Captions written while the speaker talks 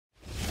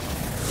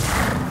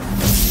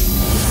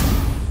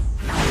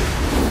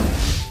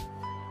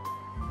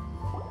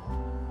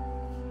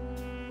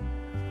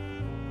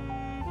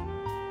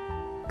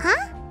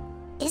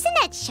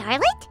that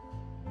Charlotte?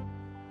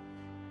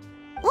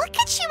 What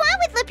could she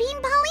want with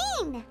Lapine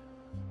Pauline?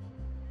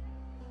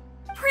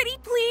 Pretty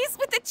please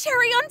with the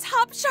cherry on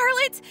top,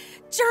 Charlotte.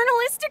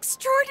 Journalist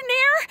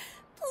extraordinaire.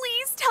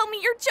 Please tell me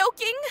you're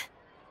joking.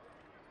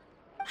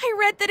 I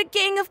read that a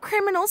gang of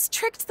criminals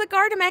tricked the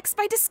Gardamex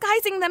by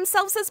disguising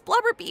themselves as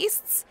blubber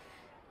beasts.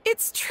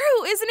 It's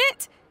true, isn't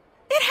it?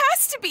 It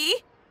has to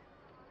be.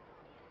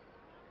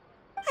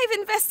 I've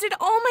invested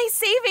all my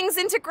savings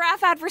into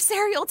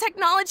Adversarial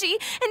technology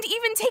and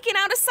even taken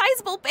out a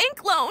sizable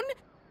bank loan.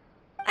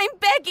 I'm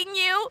begging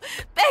you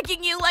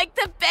like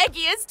the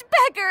beggiest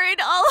beggar in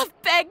all of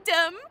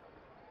begdom.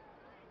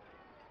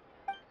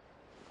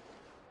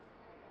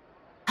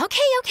 Okay.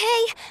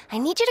 I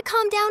need you to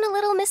calm down a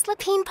little, Miss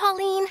Lapine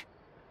Pauline.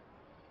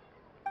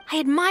 I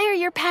admire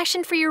your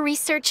passion for your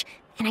research,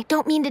 and I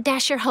don't mean to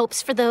dash your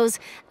hopes for those,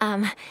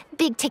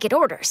 big-ticket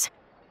orders.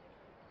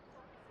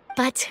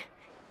 But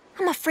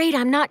I'm afraid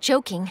I'm not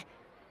joking.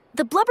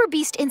 The Blubber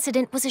Beast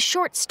incident was a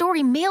short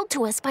story mailed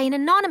to us by an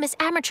anonymous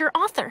amateur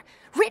author,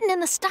 written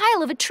in the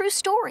style of a true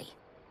story.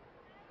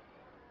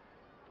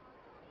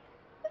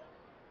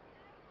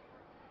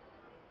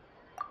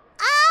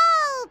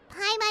 Oh,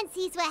 Paimon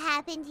sees what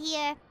happened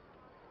here.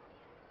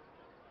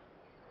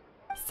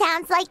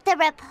 Sounds like the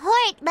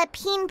report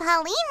Lapine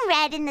Pauline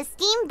read in the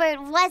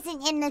Steambird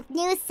wasn't in the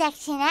news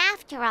section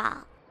after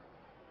all.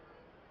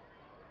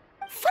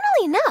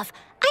 Funnily enough,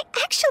 I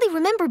actually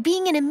remember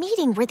being in a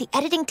meeting where the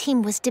editing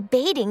team was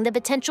debating the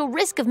potential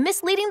risk of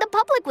misleading the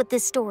public with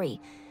this story.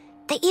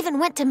 They even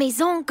went to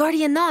Maison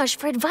Gardiennage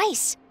for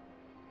advice.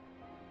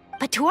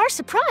 But to our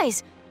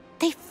surprise,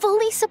 they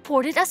fully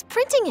supported us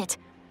printing it.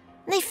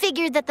 They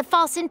figured that the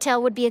false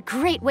intel would be a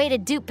great way to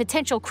dupe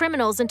potential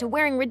criminals into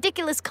wearing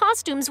ridiculous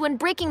costumes when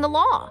breaking the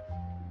law.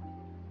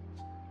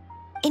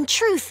 In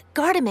truth,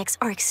 Gardamex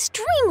are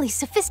extremely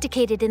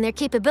sophisticated in their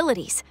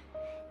capabilities.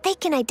 They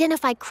can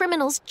identify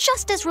criminals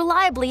just as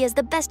reliably as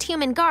the best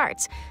human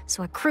guards,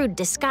 so a crude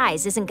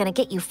disguise isn't going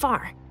to get you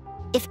far.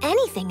 If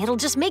anything, it'll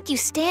just make you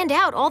stand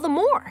out all the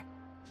more.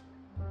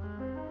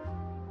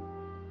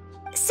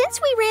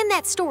 Since we ran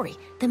that story,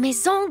 the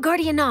Maison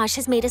Gardiennage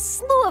has made a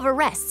slew of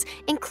arrests,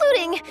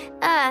 including,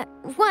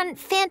 one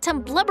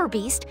phantom blubber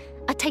beast,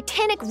 a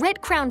titanic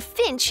red-crowned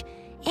finch,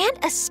 and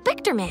a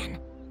specter man.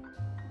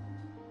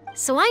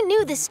 So I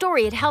knew this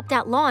story had helped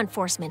out law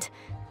enforcement,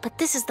 but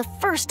this is the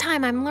first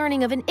time I'm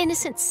learning of an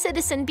innocent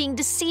citizen being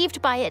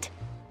deceived by it,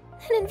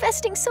 and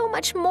investing so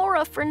much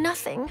mora for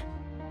nothing.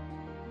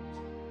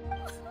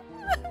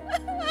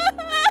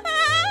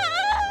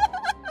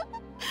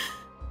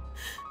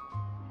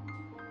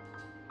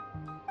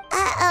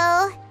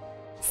 Uh-oh.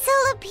 So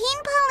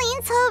Lapine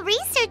Pauline's whole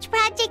research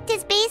project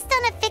is based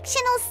on a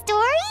fictional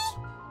story?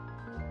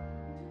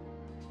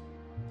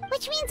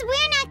 Which means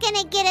we're not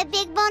gonna get a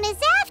big bonus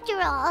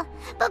after all.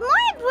 But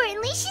more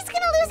importantly, she's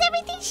gonna lose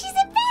everything she's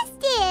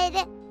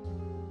invested.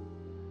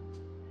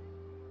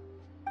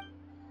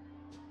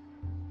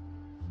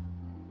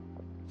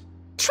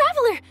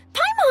 Traveler!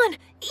 Paimon!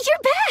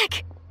 You're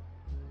back!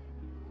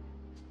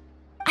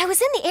 I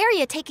was in the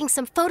area taking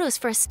some photos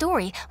for a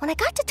story when I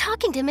got to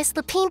talking to Miss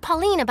Lapine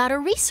Pauline about her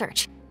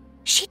research.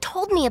 She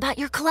told me about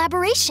your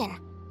collaboration.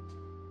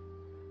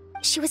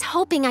 She was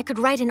hoping I could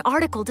write an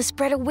article to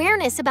spread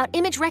awareness about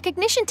image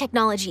recognition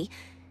technology.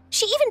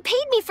 She even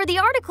paid me for the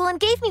article and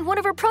gave me one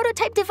of her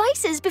prototype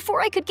devices before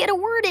I could get a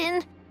word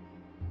in.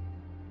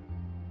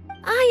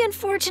 I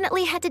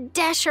unfortunately had to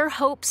dash her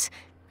hopes,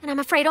 and I'm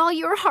afraid all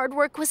your hard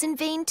work was in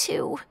vain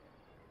too.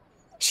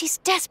 She's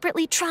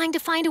desperately trying to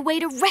find a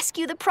way to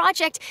rescue the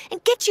project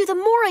and get you the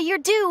mora you're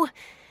due.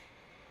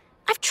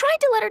 I've tried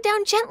to let her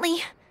down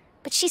gently,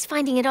 but she's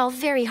finding it all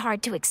very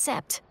hard to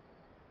accept.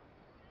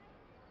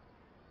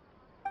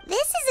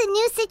 This is a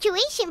new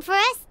situation for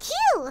us,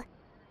 too.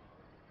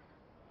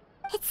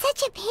 It's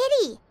such a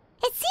pity.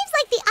 It seems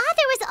like the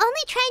author was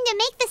only trying to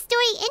make the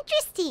story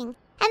interesting,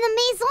 and the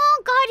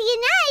Maison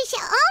Gardiennage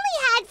only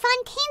had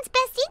Fontaine's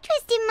best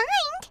interest in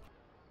mind.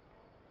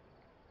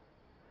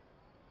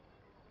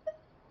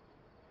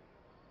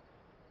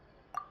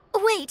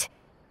 Wait,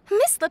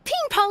 Miss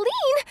Lapine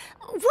Pauline,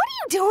 what are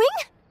you doing?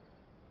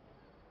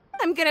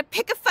 I'm gonna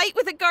pick a fight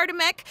with a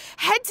Gardamek,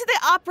 head to the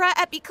opera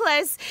at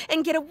Biclès,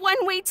 and get a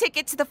one-way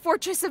ticket to the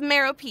Fortress of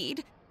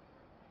Meropide.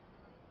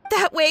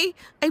 That way,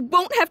 I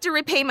won't have to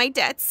repay my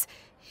debts.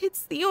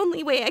 It's the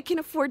only way I can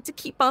afford to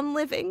keep on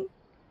living.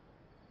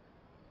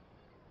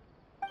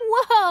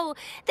 Whoa,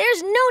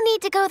 there's no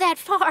need to go that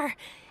far.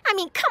 I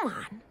mean, come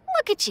on,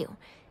 look at you.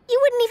 You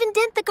wouldn't even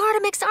dent the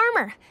Gardamek's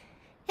armor.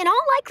 In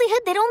all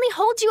likelihood, they'd only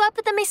hold you up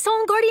at the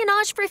Maison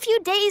Gardiennage for a few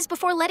days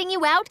before letting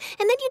you out,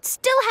 and then you'd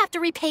still have to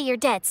repay your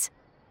debts.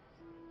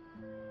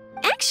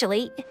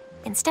 Actually,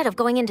 instead of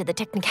going into the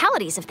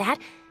technicalities of that,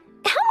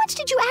 how much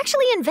did you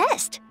actually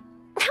invest?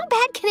 How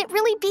bad can it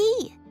really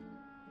be?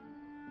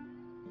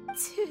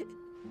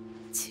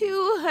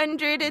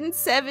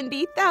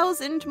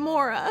 270,000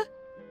 mora.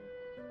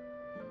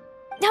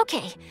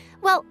 Okay,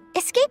 well,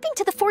 escaping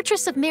to the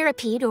Fortress of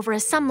Meropide over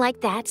a sum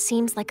like that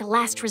seems like a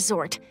last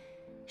resort.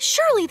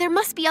 Surely there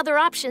must be other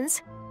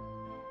options.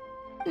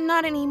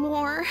 Not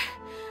anymore.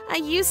 I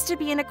used to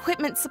be an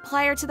equipment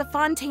supplier to the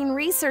Fontaine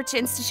Research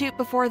Institute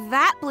before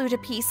that blew to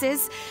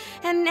pieces,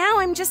 and now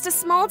I'm just a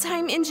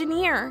small-time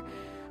engineer.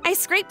 I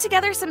scraped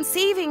together some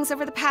savings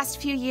over the past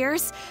few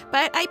years,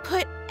 but I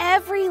put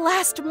every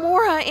last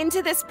mora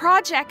into this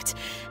project,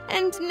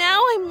 and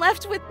now I'm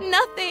left with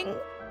nothing.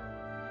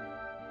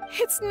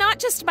 It's not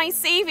just my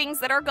savings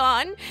that are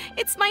gone.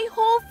 It's my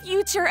whole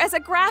future as a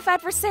graph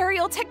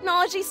adversarial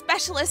technology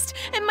specialist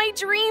and my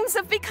dreams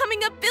of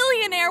becoming a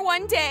billionaire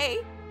one day.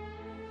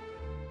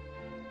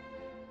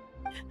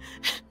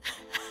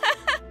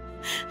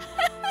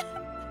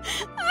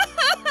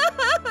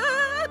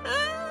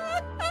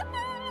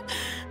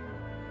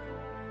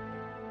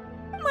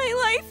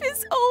 My life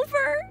is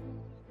over.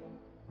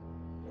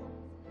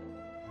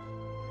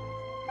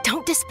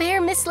 Don't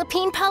despair, Miss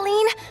Lapine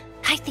Pauline.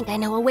 I think I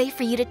know a way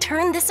for you to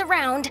turn this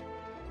around.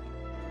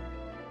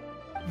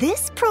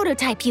 This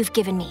prototype you've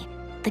given me,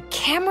 the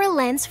camera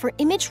lens for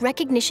image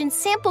recognition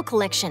sample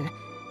collection.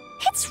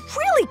 It's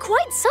really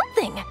quite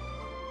something.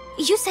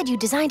 You said you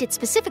designed it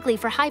specifically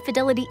for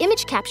high-fidelity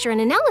image capture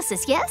and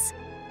analysis, yes?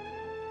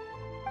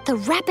 The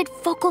rapid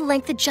focal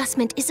length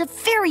adjustment is a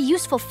very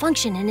useful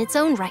function in its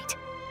own right.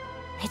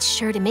 It's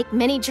sure to make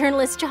many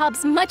journalists'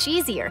 jobs much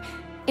easier.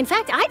 In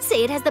fact, I'd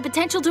say it has the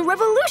potential to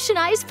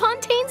revolutionize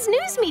Fontaine's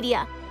news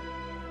media.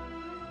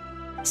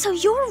 So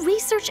your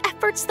research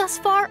efforts thus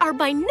far are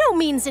by no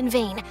means in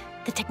vain.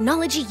 The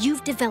technology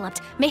you've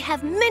developed may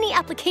have many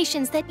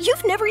applications that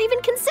you've never even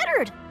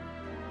considered.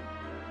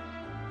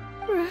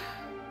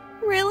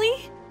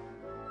 Really?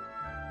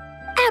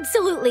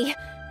 Absolutely.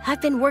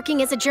 I've been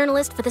working as a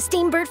journalist for the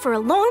Steambird for a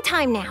long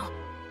time now.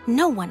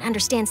 No one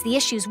understands the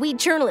issues we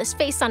journalists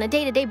face on a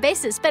day-to-day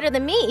basis better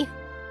than me.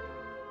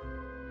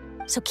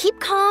 So keep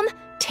calm,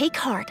 take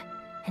heart,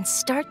 and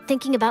start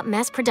thinking about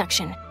mass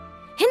production.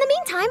 In the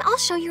meantime, I'll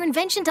show your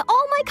invention to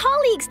all my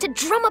colleagues to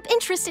drum up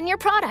interest in your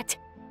product.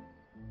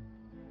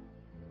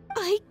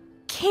 I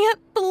can't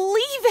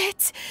believe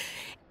it!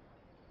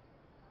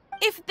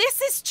 If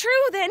this is true,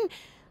 then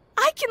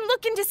I can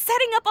look into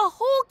setting up a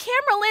whole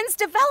camera lens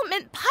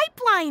development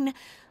pipeline.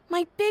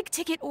 My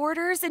big-ticket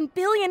orders and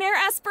billionaire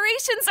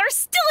aspirations are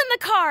still in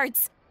the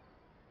cards.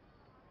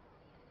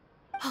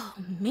 Oh,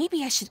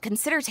 maybe I should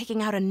consider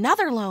taking out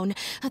another loan.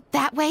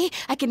 That way,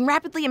 I can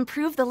rapidly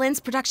improve the lens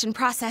production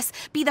process,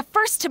 be the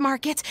first to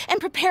market, and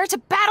prepare to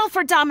battle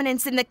for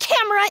dominance in the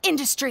camera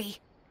industry.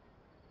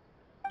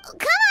 Come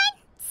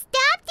on!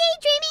 Stop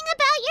daydreaming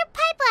about your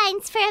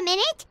pipelines for a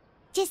minute.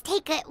 Just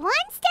take it one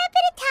step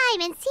at a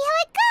time and see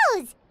how it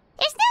goes.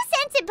 There's no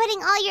sense in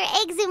putting all your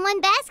eggs in one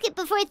basket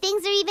before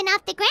things are even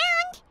off the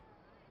ground.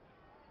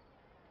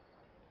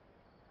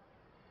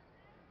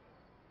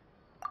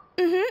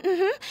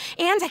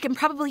 And I can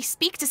probably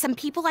speak to some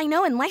people I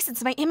know and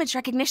license my image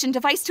recognition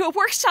device to a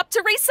workshop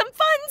to raise some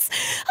funds.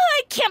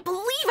 I can't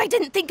believe I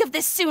didn't think of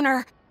this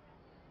sooner.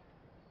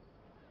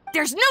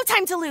 There's no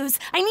time to lose.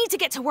 I need to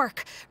get to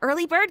work.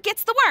 Early bird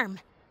gets the worm.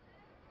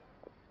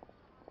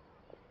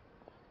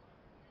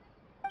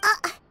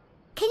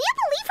 Can you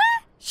believe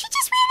her? She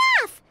just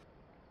ran off.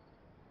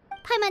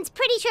 Paimon's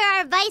pretty sure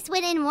our advice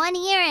went in one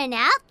ear and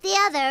out the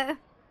other.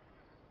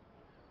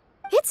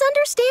 It's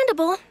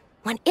understandable.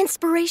 When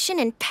inspiration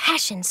and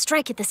passion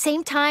strike at the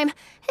same time,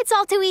 it's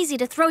all too easy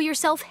to throw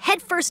yourself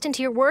headfirst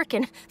into your work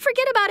and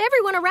forget about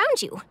everyone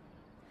around you.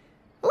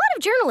 A lot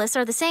of journalists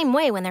are the same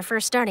way when they're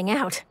first starting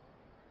out.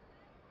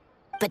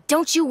 But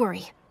don't you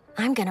worry.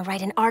 I'm gonna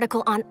write an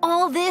article on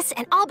all this,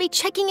 and I'll be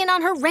checking in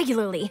on her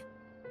regularly.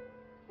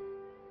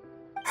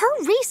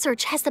 Her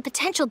research has the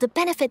potential to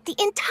benefit the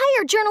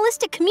entire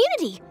journalistic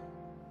community.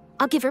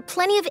 I'll give her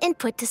plenty of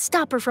input to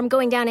stop her from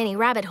going down any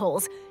rabbit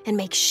holes and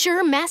make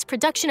sure mass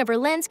production of her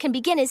lens can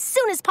begin as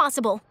soon as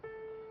possible.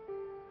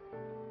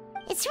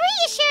 It's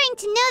reassuring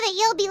to know that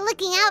you'll be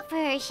looking out for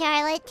her,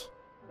 Charlotte.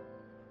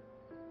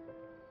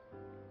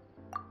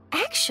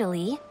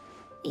 Actually,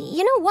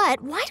 you know what?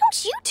 Why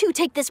don't you two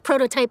take this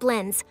prototype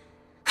lens?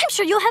 I'm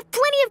sure you'll have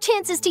plenty of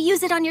chances to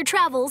use it on your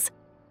travels.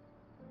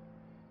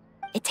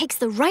 It takes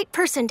the right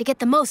person to get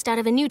the most out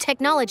of a new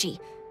technology.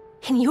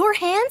 In your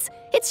hands,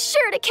 it's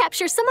sure to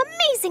capture some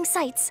amazing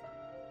sights.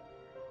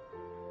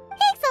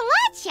 Thanks a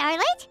lot,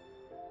 Charlotte.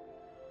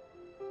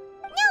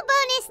 No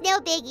bonus, no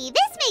biggie.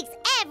 This makes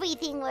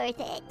everything worth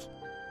it.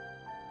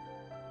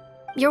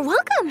 You're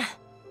welcome.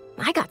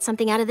 I got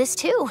something out of this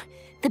too.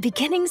 The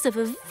beginnings of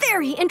a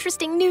very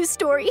interesting news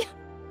story.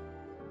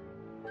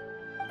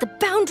 The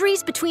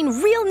boundaries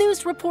between real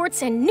news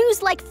reports and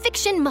news-like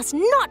fiction must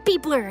not be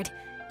blurred,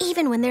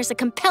 even when there's a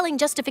compelling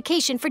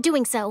justification for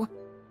doing so.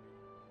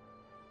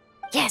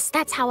 Yes,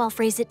 that's how I'll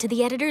phrase it to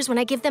the editors when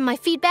I give them my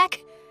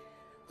feedback.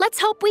 Let's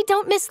hope we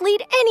don't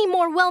mislead any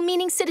more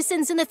well-meaning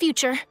citizens in the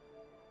future.